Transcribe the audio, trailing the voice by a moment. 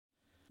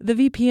The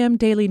VPM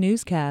Daily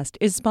Newscast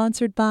is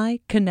sponsored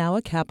by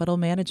Kanawha Capital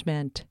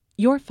Management.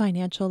 Your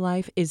financial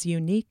life is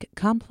unique,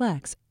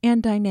 complex,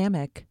 and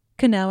dynamic.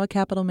 Kanawha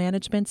Capital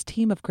Management's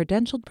team of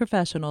credentialed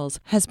professionals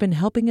has been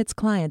helping its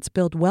clients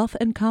build wealth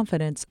and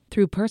confidence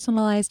through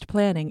personalized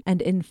planning and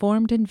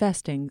informed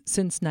investing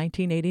since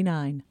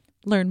 1989.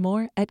 Learn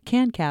more at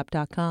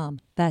cancap.com.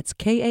 That's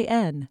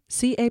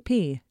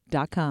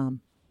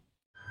KANCAP.com.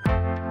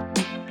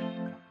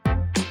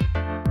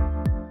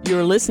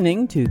 You're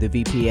listening to the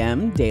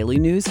VPM Daily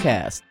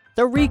Newscast,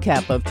 the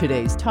recap of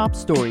today's top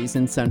stories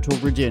in Central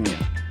Virginia.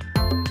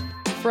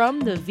 From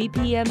the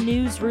VPM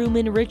Newsroom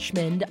in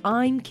Richmond,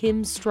 I'm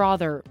Kim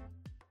Strother.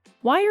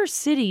 Why are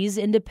cities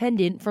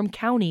independent from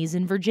counties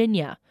in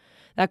Virginia?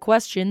 That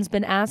question's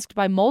been asked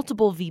by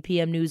multiple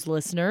VPM News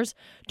listeners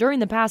during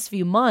the past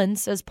few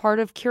months as part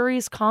of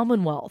Curious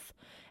Commonwealth.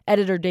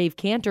 Editor Dave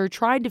Cantor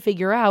tried to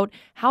figure out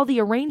how the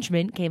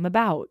arrangement came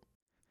about.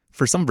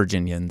 For some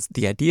Virginians,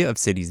 the idea of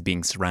cities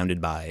being surrounded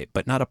by,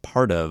 but not a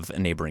part of, a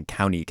neighboring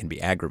county can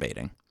be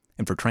aggravating.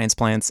 And for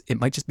transplants, it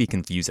might just be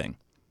confusing.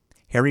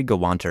 Harry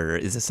Gawanter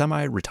is a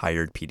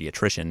semi-retired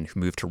pediatrician who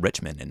moved to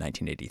Richmond in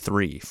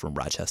 1983 from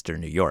Rochester,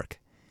 New York.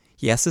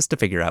 He asked us to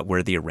figure out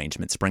where the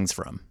arrangement springs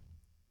from.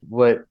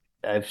 What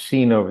I've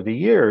seen over the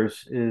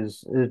years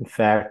is, in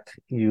fact,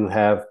 you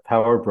have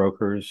power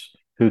brokers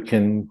who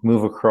can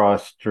move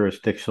across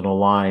jurisdictional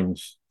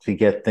lines to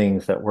get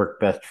things that work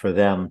best for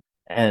them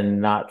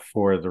and not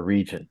for the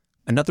region.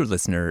 Another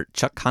listener,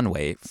 Chuck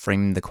Conway,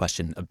 framed the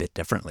question a bit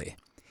differently.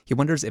 He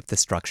wonders if the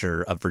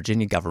structure of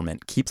Virginia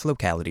government keeps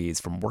localities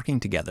from working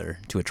together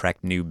to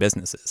attract new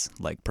businesses,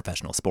 like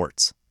professional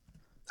sports.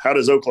 How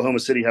does Oklahoma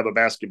City have a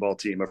basketball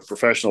team, a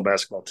professional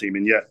basketball team,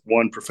 and yet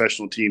one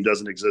professional team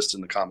doesn't exist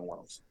in the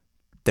Commonwealth?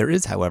 There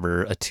is,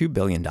 however, a $2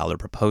 billion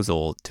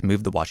proposal to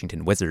move the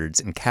Washington Wizards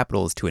and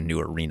Capitals to a new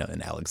arena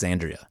in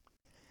Alexandria.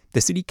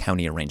 The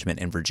city-county arrangement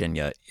in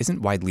Virginia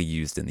isn't widely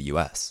used in the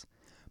U.S.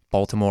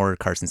 Baltimore,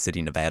 Carson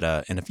City,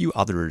 Nevada, and a few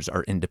others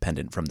are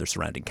independent from their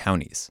surrounding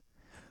counties.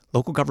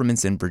 Local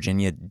governments in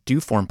Virginia do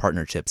form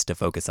partnerships to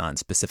focus on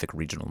specific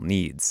regional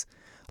needs.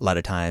 A lot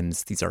of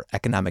times, these are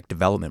economic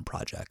development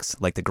projects,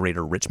 like the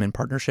Greater Richmond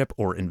Partnership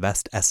or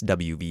Invest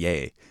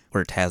SWVA,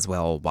 where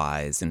Tazewell,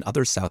 Wise, and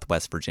other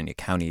Southwest Virginia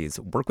counties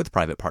work with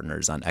private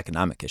partners on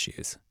economic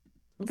issues.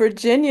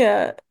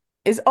 Virginia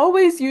is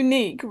always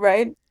unique,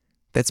 right?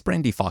 That's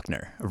Brandy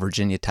Faulkner, a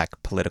Virginia Tech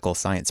political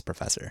science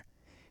professor.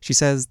 She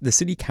says the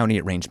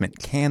city-county arrangement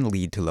can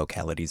lead to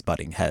localities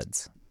butting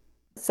heads.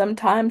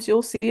 Sometimes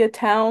you'll see a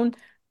town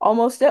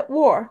almost at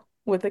war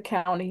with a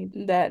county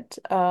that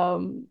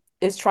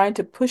is trying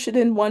to push it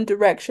in one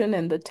direction,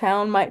 and the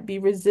town might be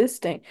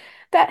resisting.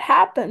 That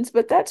happens,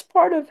 but that's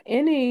part of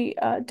any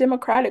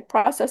democratic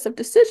process of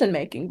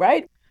decision-making,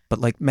 right? But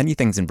like many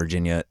things in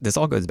Virginia, this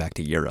all goes back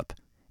to Europe.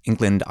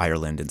 England,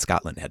 Ireland, and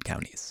Scotland had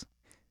counties.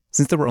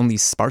 Since there were only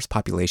sparse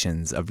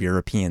populations of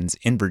Europeans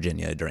in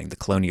Virginia during the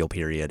colonial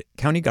period,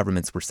 county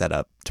governments were set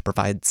up to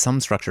provide some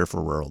structure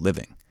for rural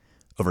living.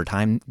 Over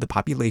time, the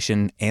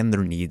population and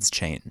their needs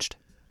changed.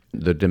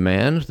 The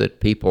demands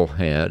that people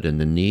had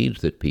and the needs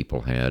that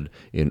people had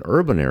in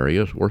urban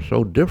areas were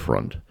so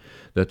different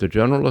that the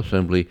General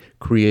Assembly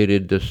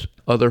created this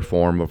other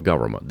form of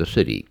government, the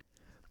city.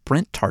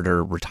 Brent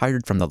Tarter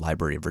retired from the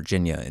Library of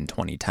Virginia in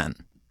 2010.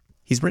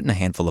 He's written a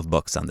handful of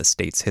books on the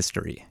state's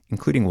history,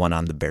 including one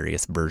on the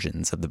various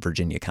versions of the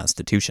Virginia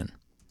Constitution.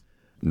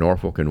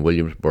 Norfolk and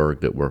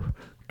Williamsburg, that were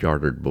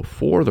chartered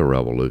before the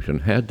Revolution,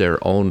 had their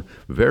own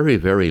very,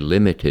 very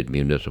limited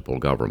municipal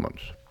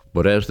governments.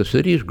 But as the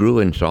cities grew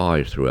in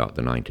size throughout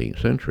the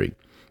 19th century,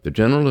 the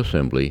General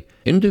Assembly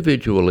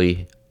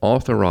individually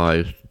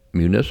authorized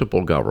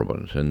municipal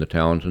governments in the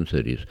towns and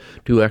cities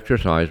to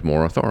exercise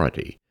more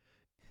authority.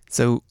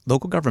 So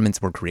local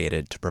governments were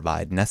created to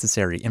provide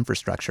necessary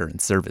infrastructure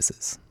and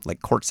services,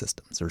 like court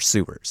systems or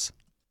sewers.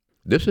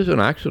 This is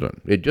an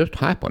accident. It just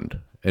happened,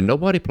 and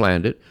nobody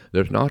planned it.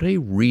 There's not a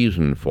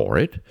reason for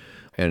it.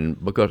 And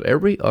because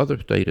every other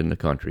state in the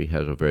country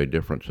has a very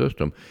different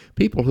system,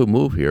 people who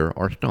move here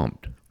are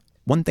stumped.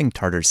 One thing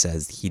Tarter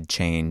says he'd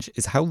change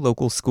is how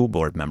local school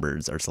board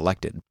members are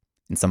selected.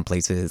 In some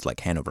places, like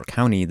Hanover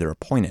County, they're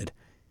appointed.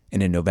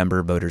 And in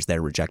November, voters there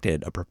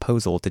rejected a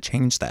proposal to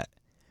change that.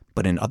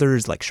 But in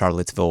others, like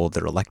Charlottesville,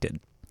 they're elected.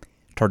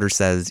 Tarter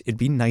says it'd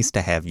be nice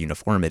to have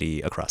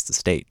uniformity across the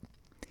state.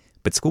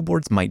 But school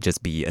boards might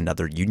just be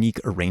another unique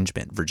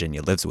arrangement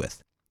Virginia lives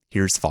with.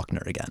 Here's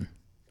Faulkner again.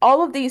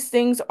 All of these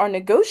things are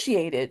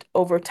negotiated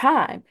over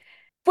time,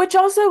 which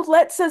also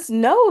lets us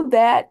know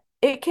that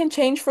it can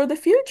change for the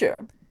future.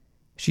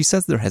 She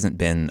says there hasn't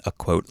been a,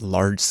 quote,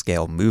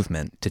 large-scale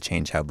movement to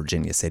change how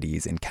Virginia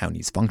cities and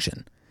counties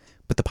function.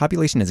 But the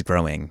population is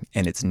growing,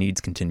 and its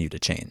needs continue to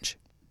change.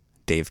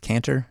 Dave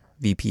Cantor,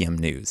 VPM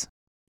News.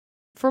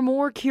 For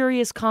more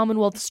Curious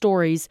Commonwealth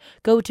stories,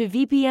 go to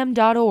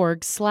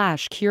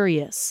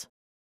vpm.org/curious.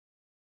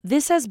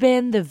 This has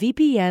been the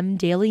VPM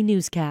Daily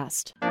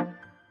Newscast.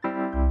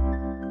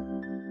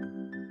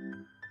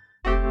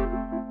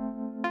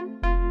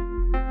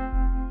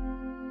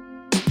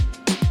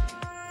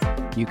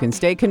 You can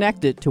stay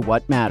connected to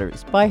what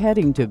matters by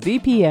heading to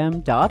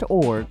vpm.org/news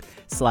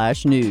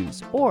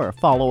or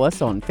follow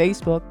us on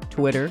Facebook,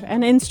 Twitter,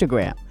 and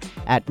Instagram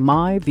at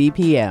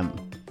MyVPM.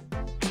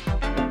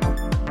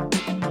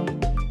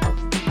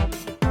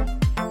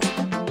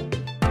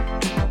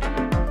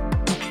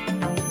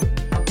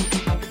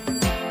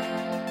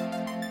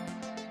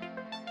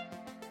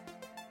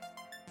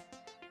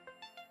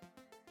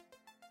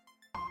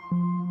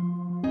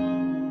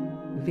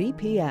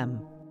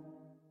 VPM.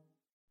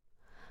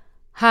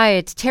 Hi,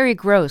 it's Terry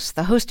Gross,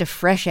 the host of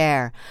Fresh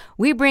Air.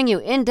 We bring you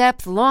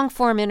in-depth,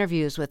 long-form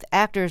interviews with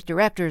actors,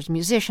 directors,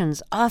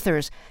 musicians,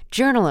 authors,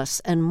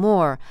 journalists, and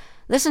more.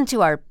 Listen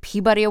to our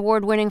Peabody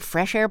Award-winning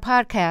Fresh Air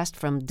podcast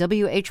from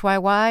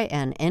WHYY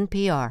and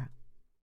NPR.